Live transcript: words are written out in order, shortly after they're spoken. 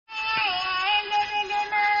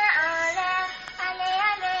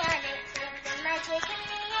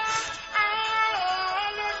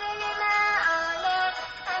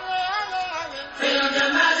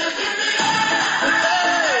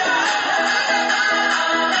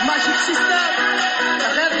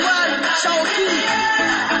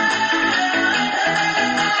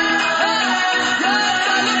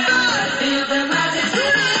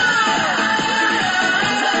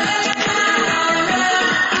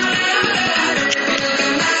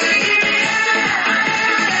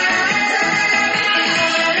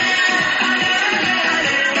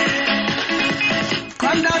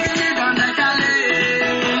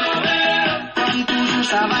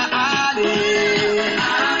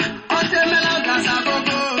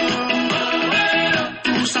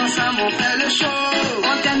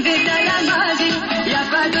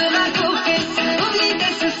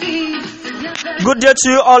Good day to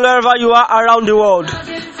you all wherever you are around the world.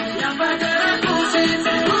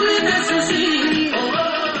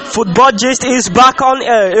 Football Gist is back on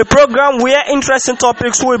air, a program where interesting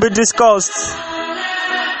topics will be discussed.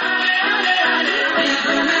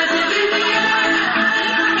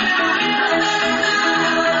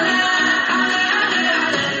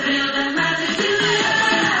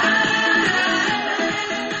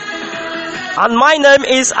 And my name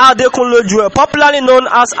is Adekunle Joel, popularly known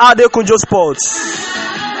as AdekunljoeSports.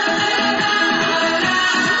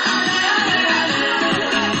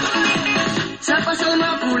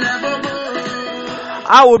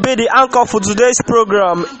 I will be the anchor for today's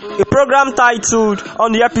program, a program titled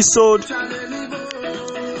on the episode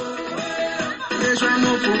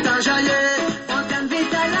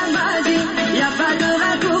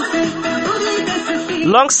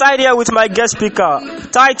alongside here with my guest speaker,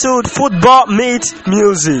 titled Football Meets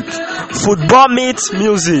Music. Football Meets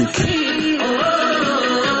Music.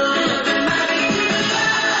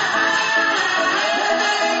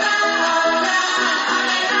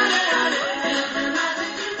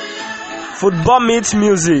 Football Meets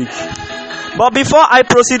Music. But before I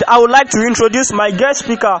proceed, I would like to introduce my guest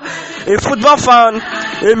speaker, a football fan,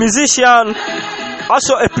 a musician,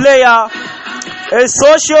 also a player, a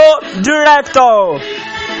social director,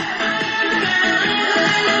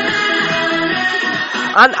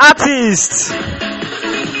 an artist.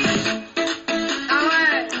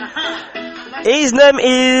 His name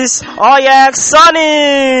is Oyexsunny.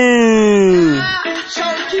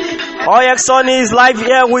 Oyexsunny is live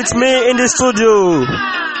here with me in the studio.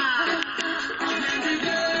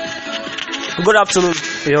 Good afternoon.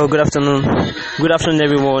 Yo, good afternoon. Good afternoon,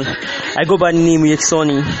 everyone. I go by the name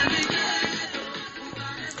Oyexsunny.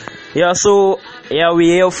 We're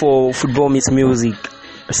here for Football Meets Music.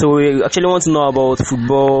 So we actually want to know about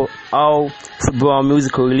football, how football and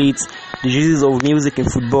music relate, the uses of music in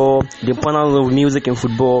football, the importance of music in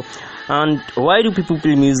football, and why do people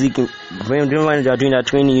play music when they are doing their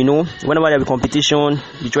training, whenever they have a competition,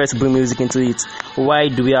 they try to bring music into it. Why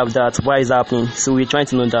do we have that? Why is that happening? So we're trying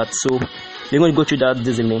to know that. So we're going to go through that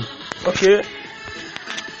this evening. Okay.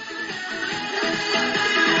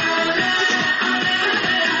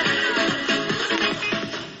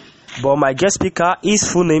 But my guest speaker, his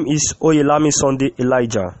full name is Oyelami Sunday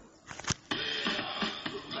Elijah.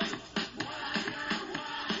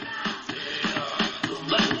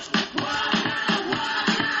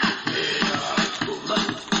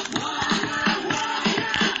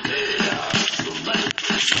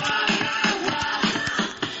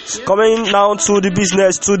 Coming now to the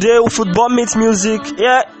business. Today, Football Meets Music.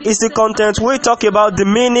 Here is the content. We talk about the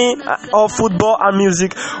meaning of football and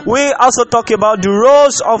music. We also talk about the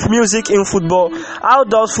roles of music in football. How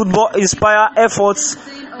does football inspire efforts?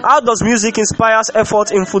 How does music inspire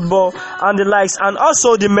effort in football and the likes? And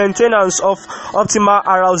also the maintenance of optimal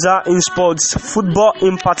arousal in sports, football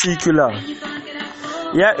in particular.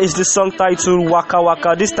 Here is the song titled Waka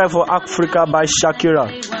Waka, this time for Africa by Shakira.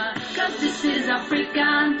 This is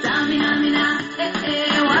African, Tamina,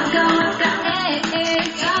 Waka Waka,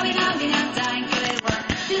 Tamina,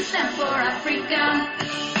 this time for Africa.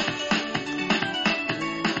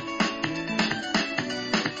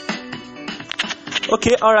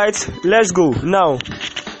 Okay, alright, let's go. Now,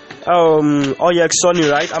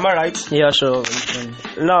 Oyexsunny, right? Am I right? Yeah, sure.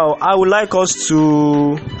 Now, I would like us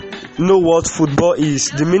to know what football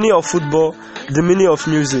is, the meaning of football, the meaning of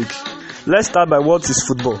music. Let's start by what is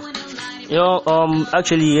football.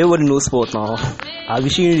 Actually, everybody knows sport now. I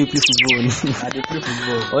wish you really play football. I play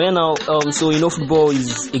football. Oh yeah, now, football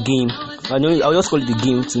is a game. I'll just call it a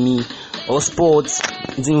game to me. Or sports,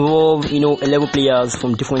 it involves, 11 players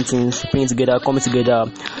from different teams playing together, coming together.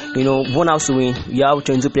 One has to win. You have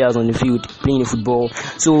 22 players on the field playing the football.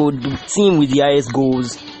 So the team with the highest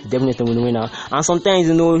goals definitely will win. And sometimes,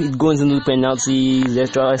 it goes into penalties,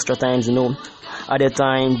 extra times, at the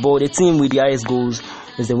time. But the team with the highest goals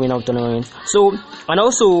is the winner of the tournament. So, and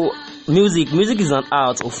also music is an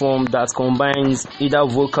art or form that combines either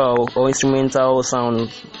vocal or instrumental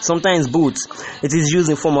sound, sometimes both. It is used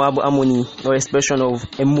in form of harmony or expression of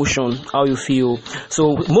emotion, how you feel.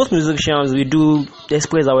 So most musicians, we do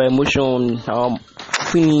express our emotion, our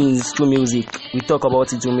feelings through music. We talk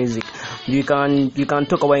about it through music. You can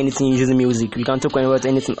talk about anything using music. You can talk about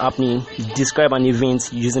anything happening, describe an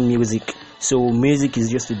event using music. So music is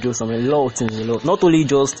just to do a lot of things, not only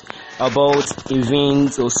just about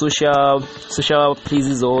events or social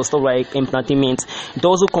places or stuff like entertainment. It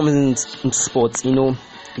also comes into sports.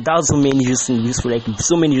 It has so many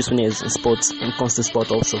usefulness in sports, and comes to sport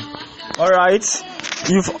also. Alright,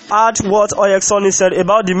 you've heard what Oyexsunny said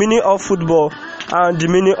about the meaning of football and the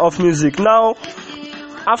meaning of music. Now,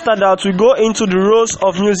 after that, we go into the roles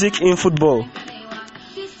of music in football.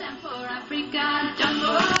 This time for Africa,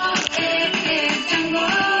 Jungle, Jungle,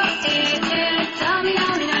 tell me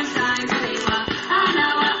how many times we were.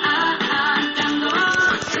 Jungle,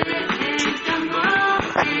 Jungle,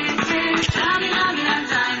 tell me how many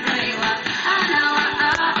times we were.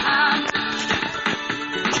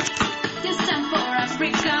 This time for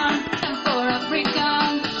Africa, for Africa.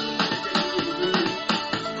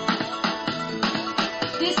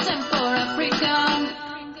 This time for Africa.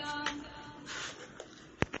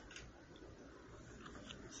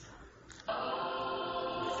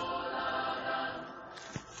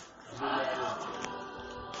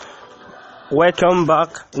 Welcome back.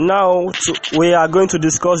 Now we are going to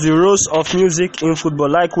discuss the roles of music in football.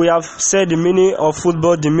 Like we have said, the meaning of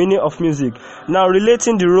football, the meaning of music. Now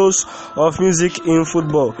relating the roles of music in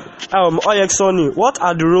football. Oyexsunny, what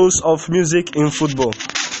are the roles of music in football?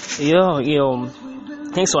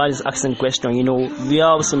 Thanks for asking the question. We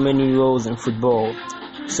have so many roles in football,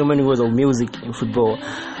 so many roles of music in football,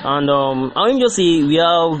 and I will just say we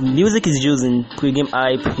have music is used in pre-game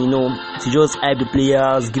hype, to just hype the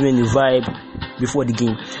players, giving the vibe before the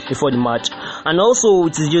game, before the match, and also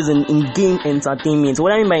it is used in game entertainment.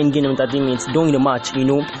 What I mean by in game entertainment, during the match,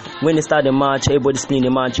 when they start the match, everybody's playing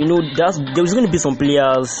the match. There's going to be some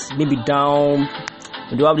players maybe down.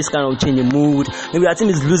 They have this kind of change in mood. Maybe our team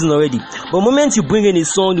is losing already. But the moment you bring in a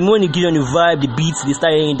song, the moment you give them the vibe, the beats, they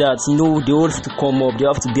start hearing that, they all have to come up, they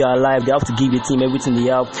have to be alive, they have to give the team everything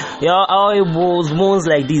they have. I was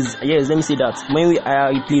once like this. Yes, let me say that. When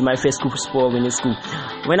I played my first school sport in school,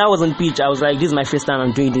 when I was on pitch, I was like, this is my first time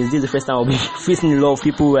I'm doing this. This is the first time I'll be facing a lot of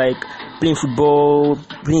people like playing football,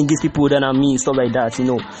 playing against people other than me, stuff like that,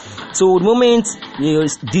 So the moment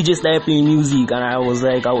DJ started playing music, and I was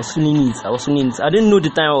feeling it. I didn't know the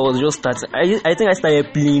time I was just starting. I think I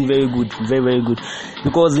started playing very good, very, very good,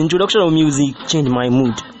 because the introduction of music changed my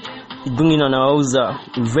mood. It bringing on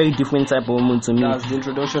a very different type of mood to me. That's the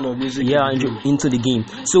introduction of music. Into the game.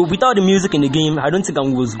 So without the music in the game, I don't think I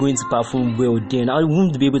was going to perform well then. I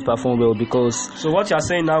wouldn't be able to perform well because. So what you're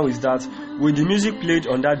saying now is that with the music played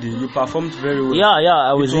on that day, you performed very well.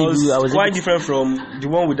 I was quite different from the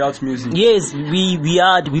one without music. Yes, we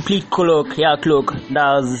played clock.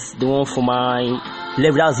 That's the one for my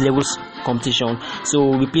level. That's levels competition.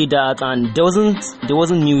 So we played that, and there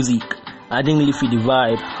wasn't music. I didn't really feel the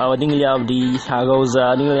vibe. I didn't really have the arousal.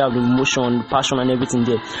 I didn't really have the emotion, passion, and everything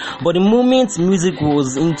there. But the moment music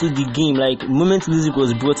was into the game, the moment music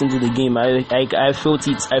was brought into the game, I felt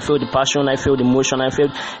it. I felt the passion. I felt the emotion. I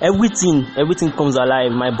felt everything. Everything comes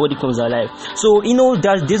alive. My body comes alive. So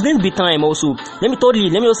there's going to be time also. Let me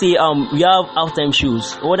just say we have halftime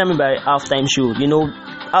shows. What I mean by halftime show,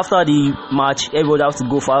 after the match, everybody has to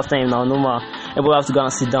go for halftime now. No more. Everybody has to go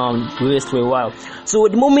and sit down, rest for a while. So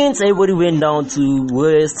the moment everybody went down to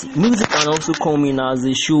rest, music can also come in as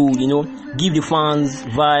a show, give the fans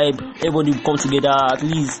vibe, everybody come together, at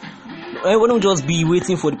least everyone will just be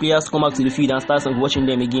waiting for the players to come back to the field and start watching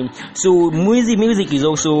them again. So music is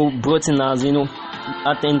also brought in as,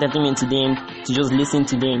 at entertainment to them, to just listen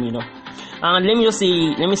to them, And let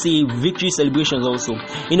me say victory celebrations also.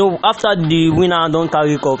 After the winner don't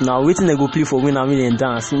carry cup now, waiting they go play for winner, and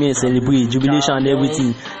dance, celebrate, jubilation and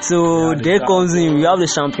everything. So there comes in, we have the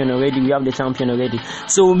champion already.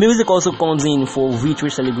 So music also comes in for victory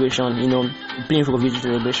celebration, playing for victory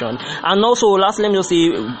celebration. And also lastly, let me just say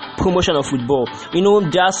promotion of football.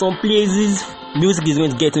 There are some places music is going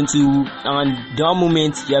to get into, and that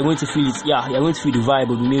moment you are going to feel it. Yeah, you are going to feel the vibe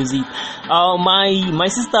of the music. My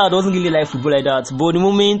sister doesn't really like football like that, but the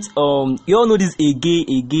moment you all know this Ege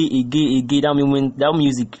that moment, that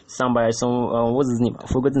music sung by some what's his name? I've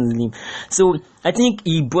forgotten his name. So I think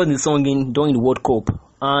he brought the song in during the World Cup.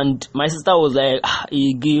 And my sister was like,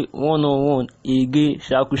 Ege, 1-on-1, Ege,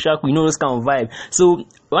 shaku, those kind of vibe. So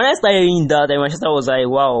when I started hearing that, my sister was like,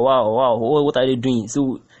 wow, what are they doing?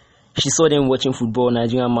 So she saw them watching football,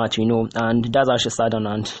 Nigerian match, and that's how she sat down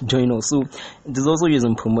and joined us. So it is also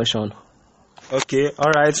using promotion. Okay,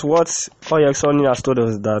 alright. What Oyexsunny has told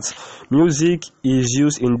us that music is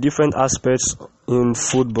used in different aspects in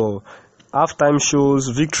football. Halftime shows,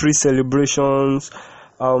 victory celebrations,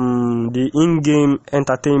 the in-game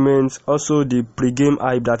entertainment, also the pre-game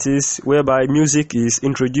hype, that is whereby music is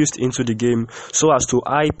introduced into the game so as to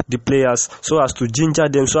hype the players, so as to ginger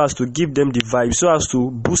them, so as to give them the vibe, so as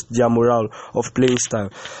to boost their morale of playing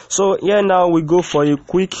style. So here now we go for a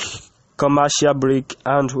quick commercial break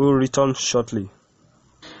and we'll return shortly.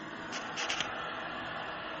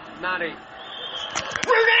 Rooney!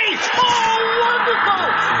 Oh, wonderful!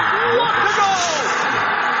 What a goal!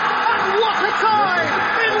 what a time!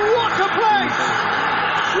 In what a place!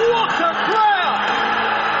 What a player!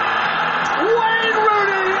 Wayne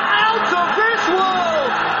Rooney out of this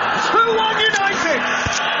world! 2-1 United!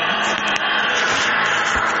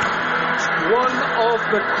 One of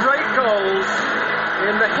the great goals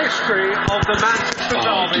in the history of the Manchester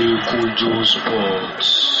Derby. AdekunljoeSports.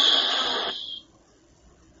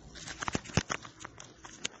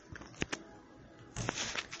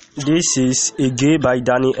 This is a gay by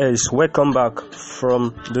Danny S. Welcome back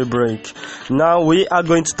from the break. Now we are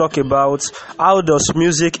going to talk about how does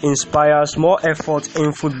music inspires more effort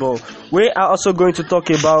in football. We are also going to talk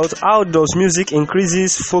about how does music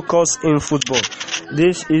increases focus in football.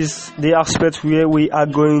 This is the aspect where we are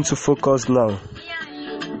going to focus now.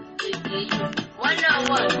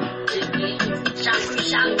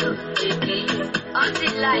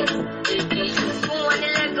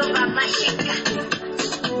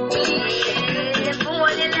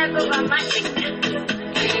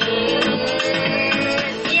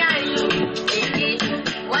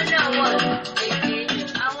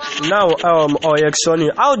 Now,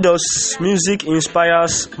 Oyexsunny, how does music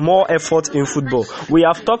inspires more effort in football? We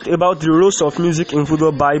have talked about the roles of music in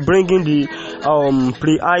football by bringing the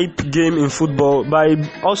pre-hype game in football, by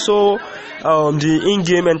also the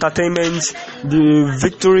in-game entertainment, the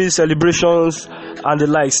victory celebrations, and the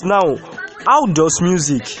likes. Now, how does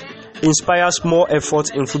music inspires more effort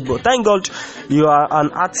in football? Thank God you are an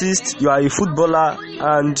artist, you are a footballer,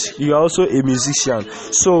 and you are also a musician.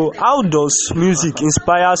 So how does music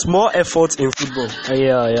inspires more effort in football?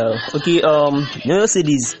 Okay, let me say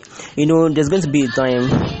this. There's going to be a time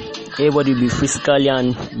everybody will be physically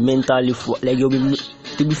and mentally like they'll be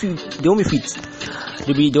fit. They'll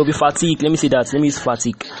be fatigue. Let me say that. Let me use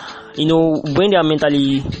fatigue. When they are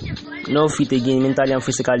mentally not fit again, mentally and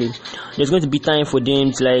physically, there's going to be time for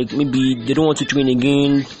them to, like, maybe they don't want to train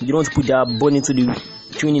again, they don't want to put their body into the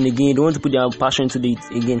training again, they don't want to put their passion into it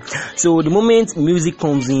again. So the moment music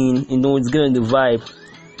comes in, it's getting the vibe,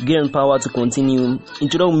 getting power to continue.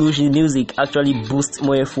 Introduction music actually boosts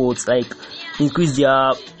more efforts, like increase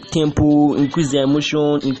their tempo, increase their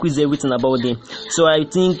emotion, increase everything about them. So I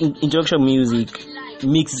think introduction music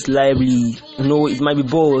makes it lively. It might be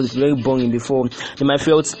bored, very boring before. They might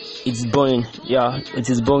felt it's boring. Yeah, it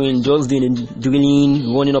is boring. Just doing the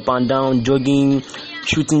drilling, running up and down, jogging,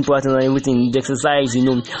 shooting patterns and everything, the exercise.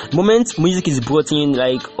 The moment music is brought in,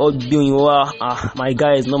 like all doing, my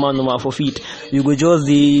guys, normal for feet. You go just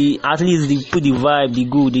at least they put the vibe, they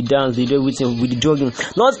go, they dance, they do everything with the jogging.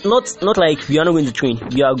 Not like we are not going to train.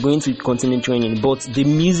 We are going to continue training, but the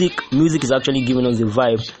music is actually giving us the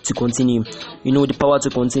vibe to continue. The power to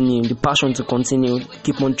continue, the passion to continue,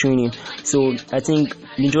 keep on training. So I think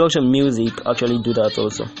the introduction music actually do that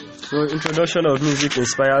also. So introduction of music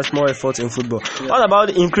inspires more effort in football. Yeah. What about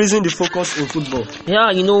increasing the focus in football?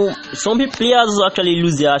 Yeah, some players actually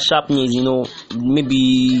lose their sharpness.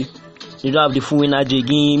 Maybe they don't have the full energy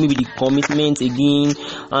again, maybe the commitment again,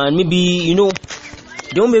 and maybe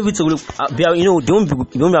they won't be able to they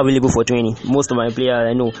won't be available for training. Most of my players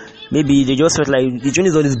I know, maybe they just felt like the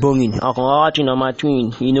training is always boring. I can train on my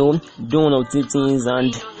train, don't want to do things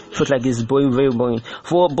and felt like it's boring, very boring.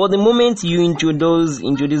 But the moment you introduce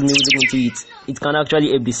music into it can actually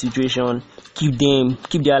help the situation, keep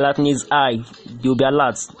their alertness high. They'll be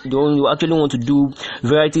alert. They'll actually want to do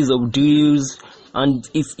varieties of drills, and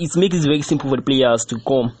it makes it very simple for the players to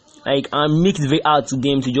come. And make it very hard to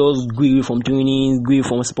them to just go away from training, go away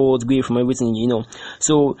from sports, go away from everything,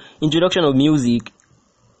 So introduction of music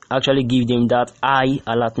actually give them that high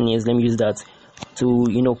alertness. Let me use that to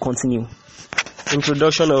continue.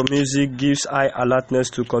 Introduction of music gives high alertness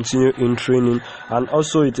to continue in training, and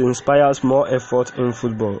also it inspires more effort in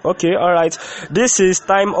football. Okay, alright. This is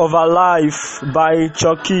Time of Our Life by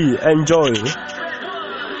Chucky. Enjoy.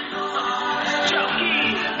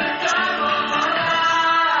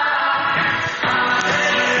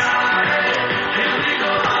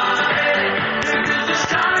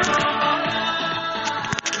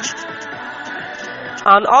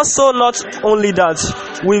 And also, not only that,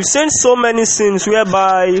 we've seen so many scenes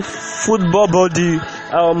whereby football body,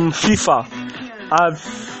 FIFA, have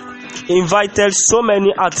invited so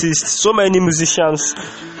many artists, so many musicians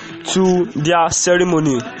to their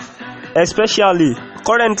ceremony. Especially,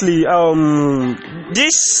 currently,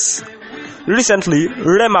 recently,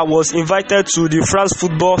 Rema was invited to the France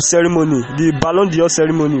football ceremony, the Ballon d'Or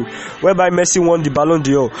ceremony, whereby Messi won the Ballon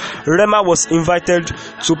d'Or. Rema was invited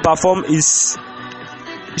to perform his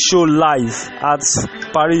show live at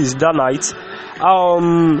Paris that night.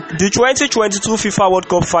 The 2022 FIFA World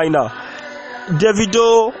Cup final,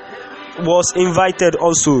 Davido was invited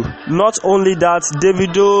also. Not only that,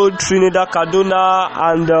 Davido, Trinidad Cardona,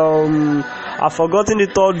 and I've forgotten the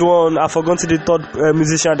third one. I've forgotten the third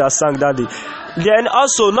musician that sang that day. Then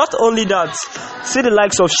also, not only that, see the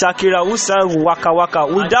likes of Shakira who sang Waka Waka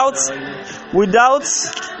without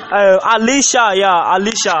Alicia,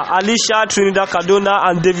 Trinidad Cardona,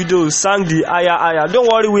 and Davido sang the Aya Aya. Don't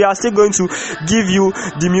worry, we are still going to give you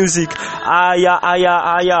the music. Aya Aya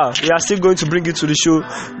Aya. We are still going to bring it to the show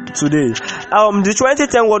today. The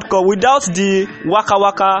 2010 World Cup, without the Waka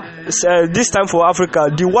Waka, this time for Africa,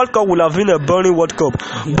 the World Cup would have been a boring World Cup.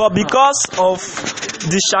 But because of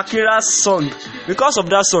the Shakira song, because of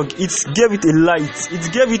that song, it gave it a light,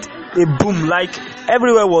 it gave it a boom. Like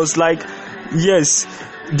everywhere was like, yes,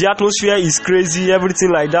 the atmosphere is crazy, everything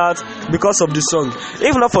like that, because of the song.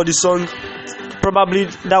 If not for the song, probably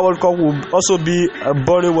that World Cup would also be a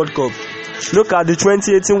boring World Cup. Look at the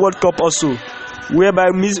 2018 World Cup also, whereby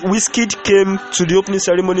Wizkid came to the opening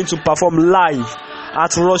ceremony to perform live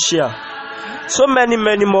at Russia. So many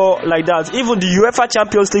more like that. Even the UEFA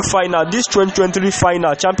Champions League final, this 2023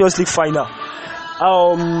 final, Champions League final,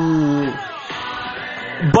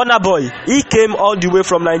 Burna Boy, he came all the way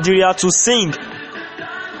from Nigeria to sing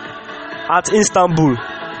at Istanbul,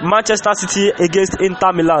 Manchester City against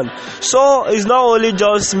Inter Milan. So it's not only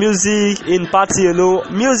just music in party,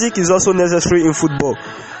 music is also necessary in football.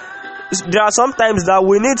 There are some times that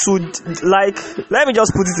we need to, like, let me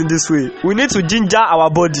just put it in this way, we need to ginger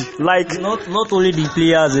our body, like not only the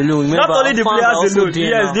players alone. Remember, not only the players alone.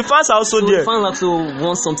 Yes, the fans are also there. The fans also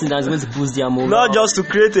want something that's going to boost their morale, not just to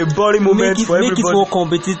create a boring moment for everybody. Make it more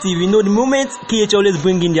competitive. The moment KH always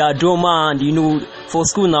bring in their drummer, and for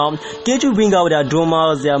school now, KH will bring out their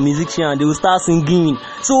drummers, their musicians, they will start singing.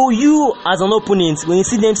 So you as an opponent, when you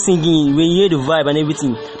see them singing, when you hear the vibe and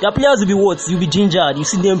everything, their players will be what? You'll be gingered. You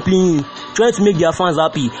see them playing, trying to make their fans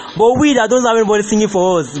happy. But we that don't have anybody singing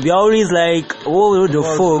for us, we are always like, oh the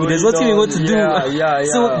fuck, there's nothing we want to do.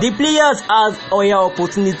 So the players have a higher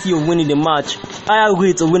opportunity of winning the match, higher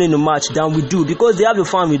rate of winning the match than we do, because they have the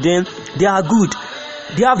fans with them. They are good,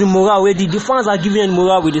 they have the morale already. The fans are giving them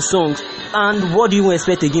morale with the songs. And what do you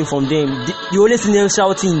expect again from them? You always see them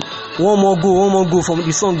shouting, one more goal from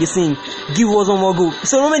the song they sing. Give us one more goal.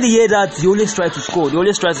 So when they hear that, they always try to score.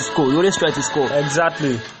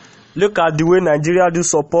 Exactly. Look at the way Nigeria do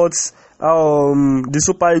support the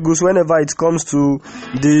Super Eagles whenever it comes to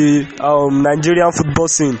the Nigerian football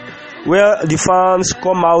scene, where the fans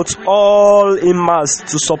come out all in mass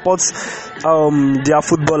to support their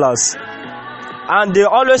footballers. And they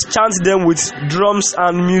always chant them with drums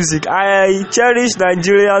and music. I cherish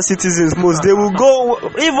Nigerian citizens most. They will go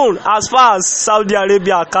even as far as Saudi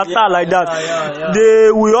Arabia, Qatar, like that.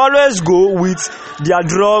 They will always go with their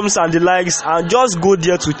drums and the likes, and just go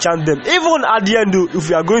there to chant them. Even at the end, if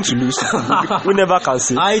we are going to lose, we never can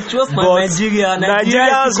say. I trust my Nigeria.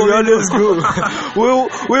 Nigerians will always go.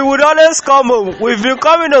 we would always come home. We've been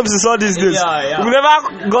coming home since all these days. We've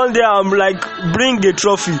never gone there and bring a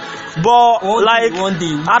trophy. But one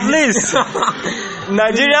day, at least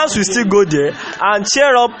Nigerians will still go there and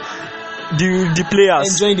cheer up the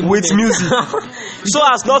players with music, so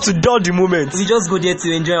as not to dull the moment. We just go there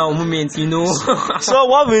to enjoy our moment, So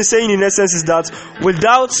what we're saying in essence is that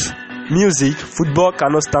without music, football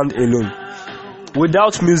cannot stand alone.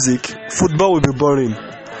 Without music, football will be boring.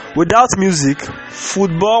 Without music,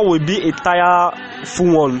 football will be a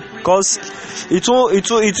tireful one, because it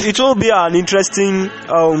will be an interesting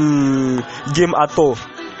game at all.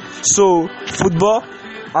 So football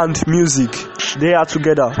and music, they are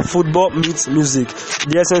together. Football meets music.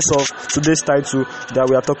 The essence of today's title that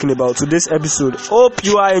we are talking about, today's episode. Hope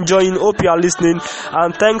you are enjoying, hope you are listening,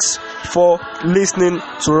 and thanks for listening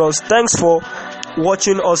to us. Thanks for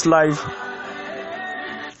watching us live.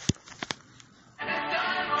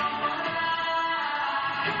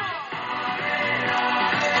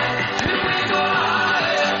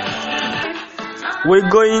 We're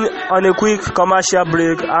going on a quick commercial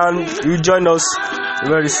break, and you join us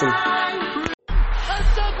very soon.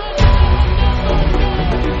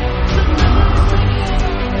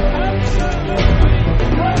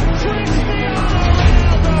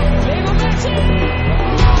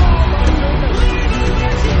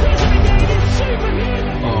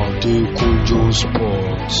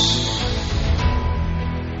 AdekunljoeSports.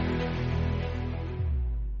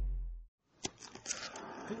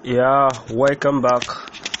 Yeah, welcome back.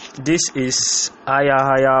 This is Aya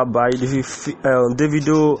Aya by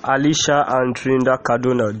Davido, Alicia, and Trinidad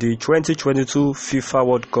Cardona, the 2022 FIFA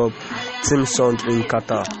World Cup theme song in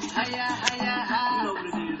Qatar.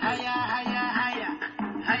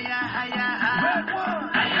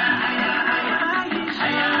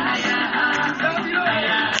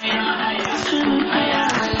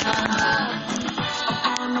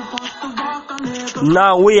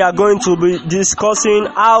 Now we are going to be discussing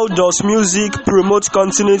how does music promote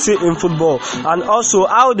continuity in football, and also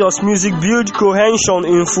how does music build cohesion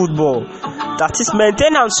in football, that is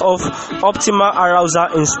maintenance of optimal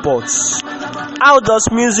arousal in sports. How does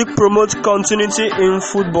music promote continuity in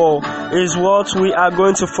football is what we are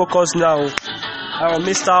going to focus now.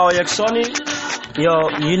 Mr. Oyexsunny.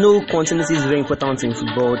 Yeah, you know, continuity is very important in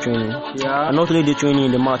football training. Yeah. And not only the training,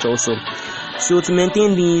 in the match also. So to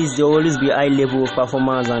maintain this, there will always be a high level of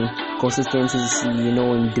performance and consistency,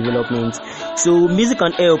 in development. So music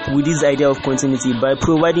can help with this idea of continuity by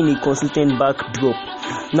providing a consistent backdrop.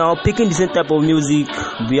 Now, picking the same type of music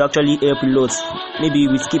will actually help a lot. Maybe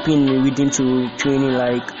with skipping rhythm to training,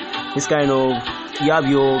 like this kind of, you have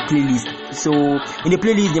your playlist. So in the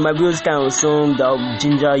playlist, there might be this kind of song that will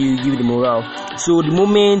ginger you, give the morale. So the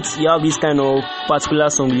moment you have this kind of particular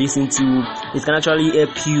song you listen to, it can actually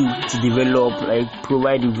help you to develop, like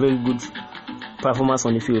provide a very good performance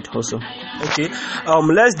on the field also. Okay,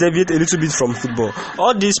 let's deviate a little bit from football.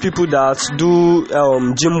 All these people that do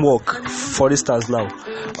gym work, for instance, now,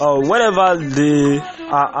 whenever they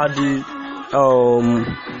are at the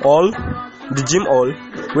gym hall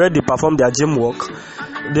where they perform their gym work,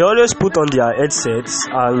 they always put on their headsets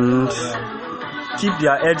and keep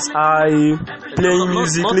their heads high, playing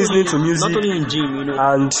music, listening to music, not only in gym,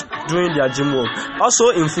 and doing their gym work. Also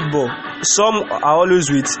in football, some are always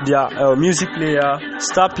with their music player,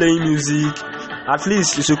 start playing music, at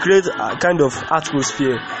least to create a kind of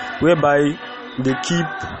atmosphere whereby they keep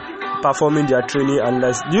performing their training. And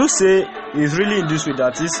do you say it's really in this way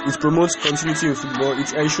that it promotes continuity in football,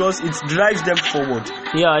 it ensures, it drives them forward?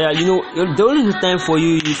 Yeah, the only time for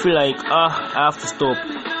you feel like, I have to stop,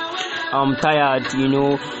 I'm tired,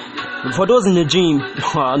 For those in the gym,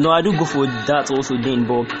 no, I do go for that also then,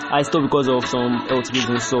 but I stop because of some health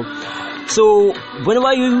reasons. So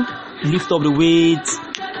whenever you lift up the weight,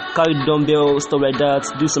 carry the dumbbell, stuff like that,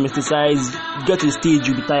 do some exercise, get to the stage,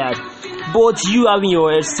 you'll be tired. But you having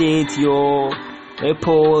your headset, your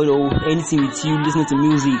AirPod or anything with you, listening to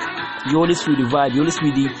music, you always feel the vibe, you always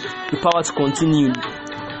feel the power to continue,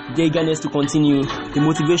 the eagerness to continue, the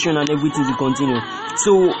motivation and everything to continue.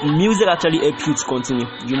 So music actually helps you to continue.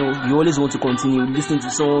 You always want to continue listening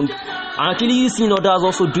to songs, and actually you seeing others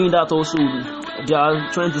also doing that also. They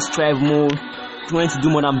are trying to strive more, trying to do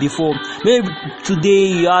more than before. Maybe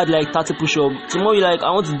today you had like 30 push-ups, tomorrow you're like,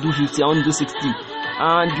 I want to do 50, I want to do 60,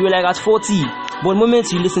 and you're like at 40. But the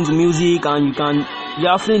moment you listen to music and you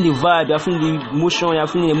are feeling the vibe, you are feeling the emotion, you are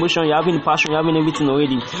feeling the emotion, you are having the passion, you are having everything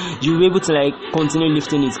already, you'll be able to like continue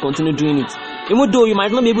lifting it, continue doing it. Even though you might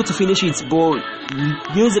not be able to finish it, but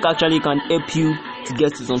music actually can help you to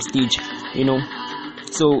get to some stage,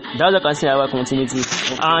 So that's what I can say about continuity.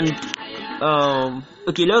 And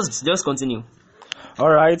okay, let's continue.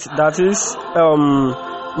 Alright, that is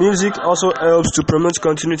music also helps to promote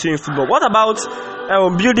continuity in football. What about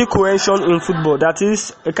building cohesion in football? That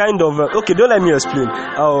is a kind of okay, don't let me explain.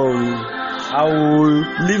 I will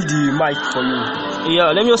leave the mic for you.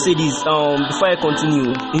 Yeah, let me just say this before I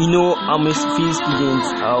continue. I'm a physics student.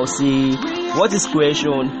 I'll say, what is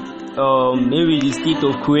cohesion? Maybe the state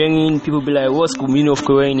of cohering. People be like, what's the meaning of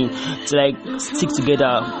cohering? To like stick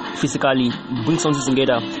together physically, bring something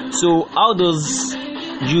together. So how do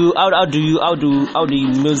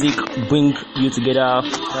music bring you together?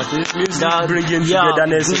 That is music bringing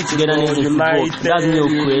togetherness, unite. That's the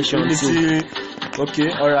cohesion. So, okay,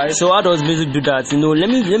 alright. So how does music do that? Let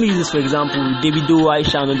me use this for example. Davido,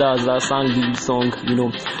 Aisha, and others that sang the song.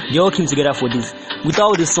 They all came together for this.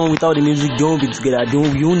 Without the song, without the music, they won't be together.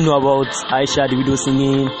 You won't know about Aisha, Davido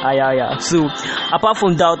singing, aya. So apart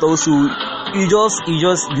from that, also you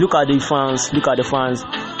just look at the fans.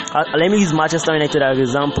 Let me use Manchester United as an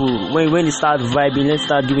example. When they start vibing, let's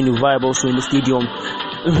start giving the vibe also in the stadium.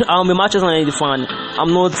 I'm a Manchester United fan.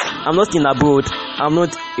 I'm not in abroad. I'm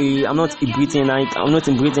not in Britain. I'm not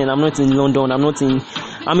in Britain. I'm not in London.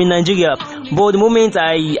 I'm in Nigeria. But the moment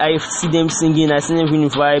I see them singing, I see them giving the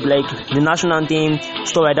vibe, like the national anthem,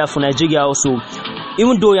 stuff like that for Nigeria also.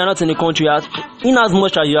 Even though you're not in the country, in as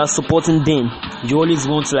much as you are supporting them, you always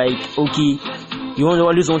want to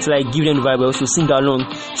always want to give them the vibe, also sing along.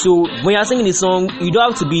 So when you're singing the song, you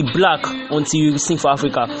don't have to be black until you sing for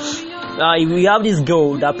Africa. We have this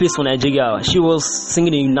girl that plays for Nigeria. She was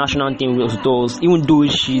singing the national anthem with us, even though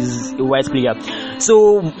she's a white player.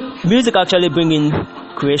 So music actually bringing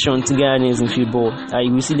creation togetherness in football.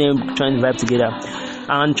 We see them trying to vibe together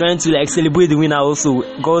and trying to celebrate the winner also,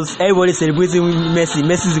 because everybody's celebrating Messi.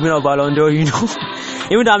 Messi is the winner of Ballon d'Or.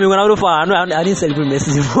 Even though I'm a Ronaldo fan, I didn't celebrate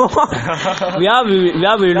Messi before. we have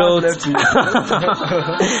a lot.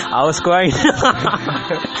 I was crying.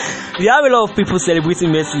 We have a lot of people celebrating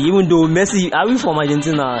Messi, even though Messi, are we from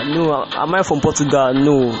Argentina? No. Am I from Portugal?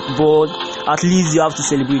 No. But at least you have to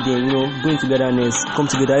celebrate them, bring togetherness, come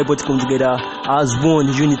together, everybody come together as one,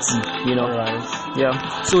 unity, Right.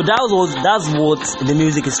 Yeah. So that's what the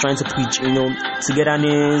music is trying to preach,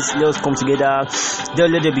 togetherness, let us come together,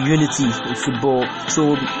 let there be unity in football.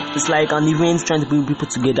 So it's like an event trying to bring people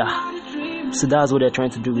together. So that's what they're trying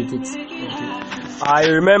to do with it. I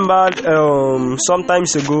remembered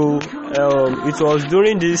sometimes ago, it was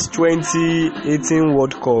during this 2018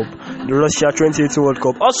 World Cup, the Russia 2018 World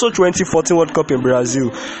Cup, also 2014 World Cup in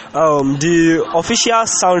Brazil. The official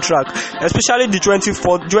soundtrack, especially the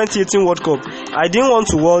 2018 World Cup, I didn't want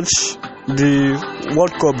to watch the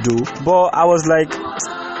World Cup though, but I was like,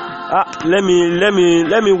 let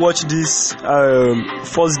me watch this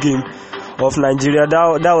first game of Nigeria.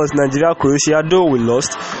 That was Nigeria-Croatia, though we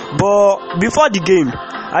lost. But before the game,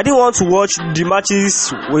 I didn't want to watch the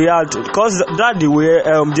matches we had, because that day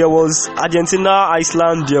there was Argentina,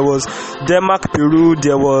 Iceland, there was Denmark, Peru,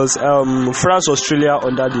 there was France, Australia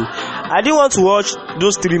on that day. I didn't want to watch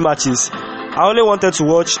those 3 matches. I only wanted to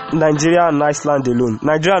watch Nigeria and Iceland alone,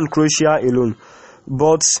 Nigeria and Croatia alone.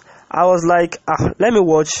 But I was like, let me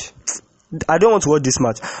watch. I don't want to watch this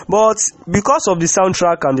match. But because of the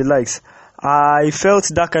soundtrack and the likes, I felt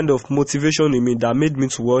that kind of motivation in me that made me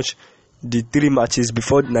to watch the 3 matches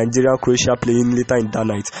before Nigeria and Croatia playing later in that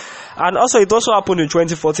night. And also it also happened in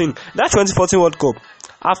 2014. That 2014 World Cup,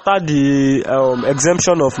 after the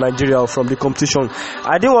exemption of Nigeria from the competition,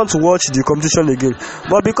 I didn't want to watch the competition again.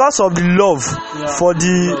 But because of the love for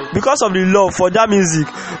that music,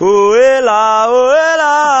 Oyela,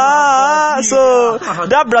 Oyela. So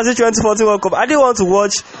that Brazil 2014 World Cup, I didn't want to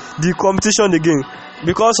watch the competition again.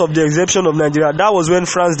 Because of the exemption of Nigeria. That was when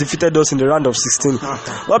France defeated us in the round of 16.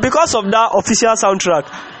 But because of that official soundtrack,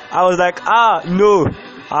 I was like, no,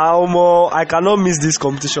 I cannot miss this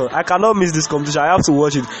competition. I have to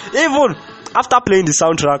watch it. Even after playing the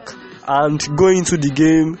soundtrack and going into the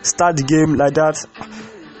game, start the game like that.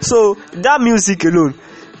 So that music alone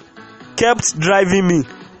kept driving me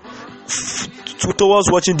towards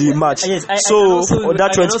watching the match. Yes, that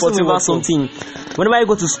 2014 was something. Whenever I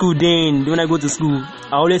go to school,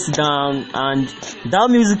 I always sit down and that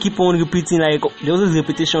music keep on repeating. Like there was this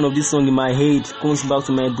repetition of this song in my head, comes back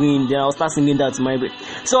to my brain. Then I'll start singing that to my brain.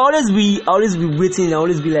 So I always be waiting. I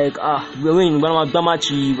always be like, when are we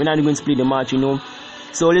going to play the match?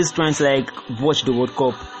 So always trying to like watch the World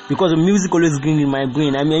Cup because the music always green in my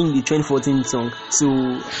brain. I mean the 2014 song. So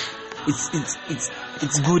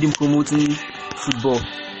it's good in promoting football.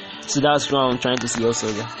 So that's what I'm trying to see also.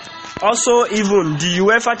 Yeah. Also, even the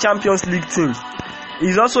UEFA Champions League team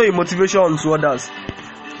is also a motivation to others.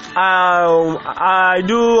 I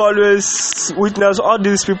do always witness all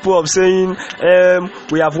these people of saying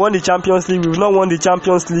we have won the Champions League, we've not won the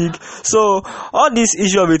Champions League. So all this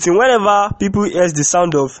issue of it, whenever people hear the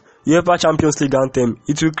sound of UEFA Champions League anthem,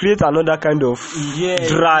 it will create another kind of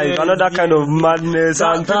drive, kind of madness,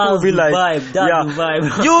 and people will be like,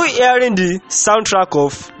 vibe. You hearing the soundtrack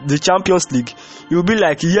of the Champions League, you'll be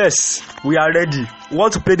like, yes, we are ready. We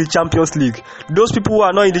want to play the Champions League. Those people who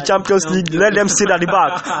are not in the Champions League, let them sit at the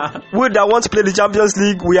back. We that want to play the Champions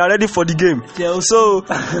League, we are ready for the game. So,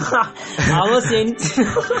 I was saying.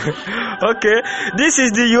 Okay, this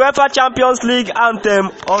is the UEFA Champions League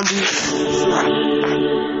anthem on the.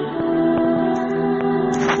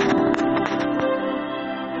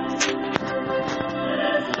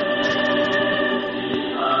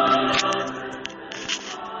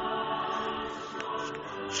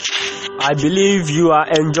 I believe you are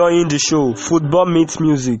enjoying the show Football Meets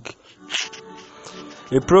Music,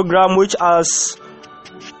 a program which has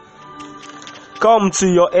come to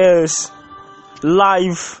your ears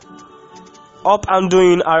live, up and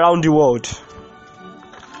doing around the world.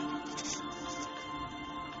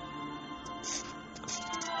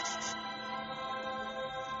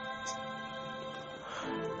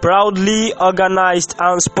 Proudly organized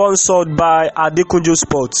and sponsored by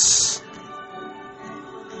AdekunljoeSports.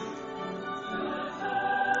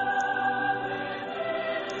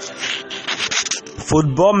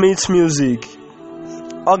 Football Meets Music,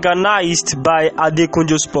 organized by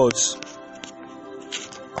AdekunljoeSports.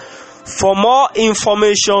 For more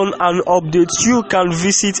information and updates, you can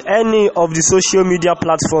visit any of the social media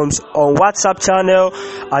platforms on WhatsApp channel.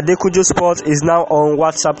 AdekunljoeSports is now on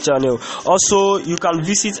WhatsApp channel. Also, you can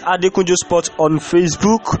visit AdekunljoeSports on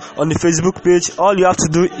Facebook, on the Facebook page. All you have to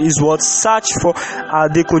do is search for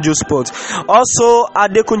AdekunljoeSports. Also,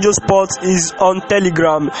 AdekunljoeSports is on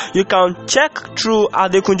Telegram. You can check through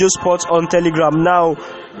AdekunljoeSports on Telegram now.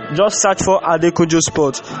 Just search for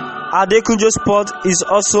AdekunljoeSports. AdekunljoeSports is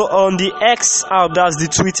also on the X app, that's the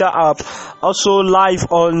Twitter app. Also live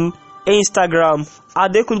on Instagram.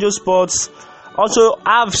 AdekunljoeSports also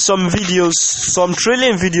have some videos, some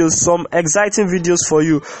thrilling videos, some exciting videos for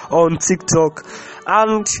you on TikTok.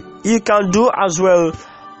 And you can do as well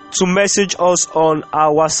to message us on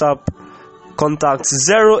our WhatsApp. Contact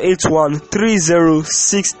 081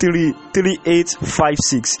 3063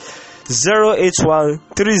 3856. 081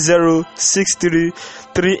 3063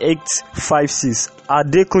 3856.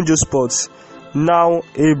 AdekunljoeSports, now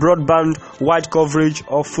a broadband wide coverage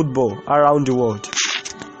of football around the world.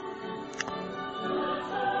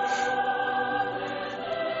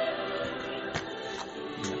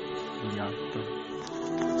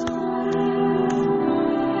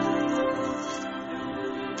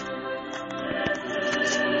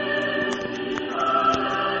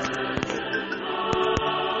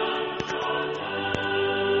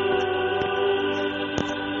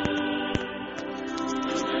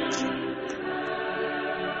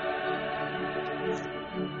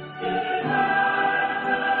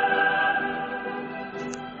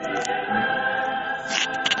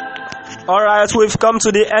 Alright, we've come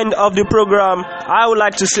to the end of the program. I would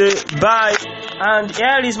like to say bye. And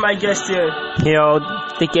here is my guest here.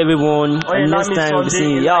 Yeah, take care everyone. And next time we'll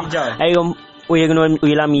see. Yeah, I am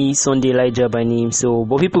Oyelami Sunday Elijah by name. So,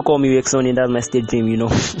 but people call me Oyexsunny. That's my stage name,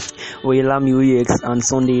 Oyelami Oyex and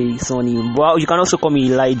Sunday Sunny. But you can also call me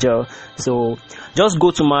Elijah. So, just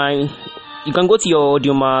go to you can go to your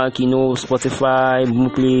audio mark, Spotify,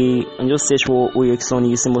 Boomplay, and just search for Oyexsunny.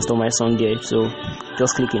 You see most of my song there. So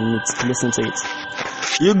just click in it, listen to it.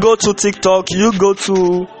 You go to TikTok, you go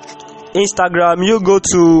to Instagram, you go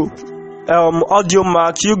to audio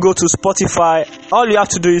mark, you go to Spotify. All you have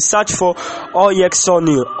to do is search for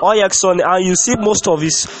Oyexsunny, and you see most of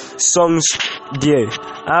his songs there,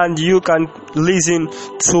 and you can listen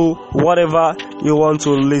to whatever you want to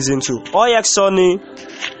listen to. Oyexsunny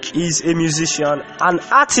is a musician, an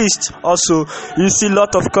artist also. You see a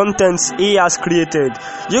lot of content he has created.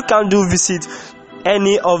 You can visit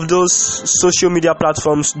any of those social media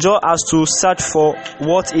platforms just as to search for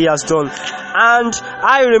what he has done. And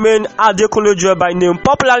I remain Adekunle Joel by name,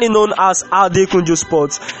 popularly known as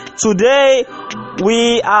AdekunljoeSports. Today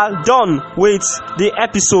we are done with the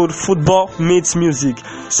episode Football Meets Music.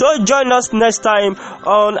 So join us next time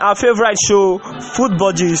on our favorite show,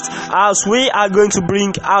 Football Gist, as we are going to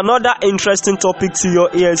bring another interesting topic to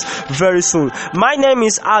your ears very soon. My name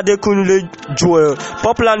is Adekunle Joel,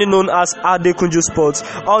 popularly known as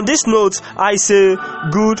AdekunljoeSports. On this note, I say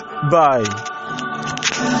goodbye.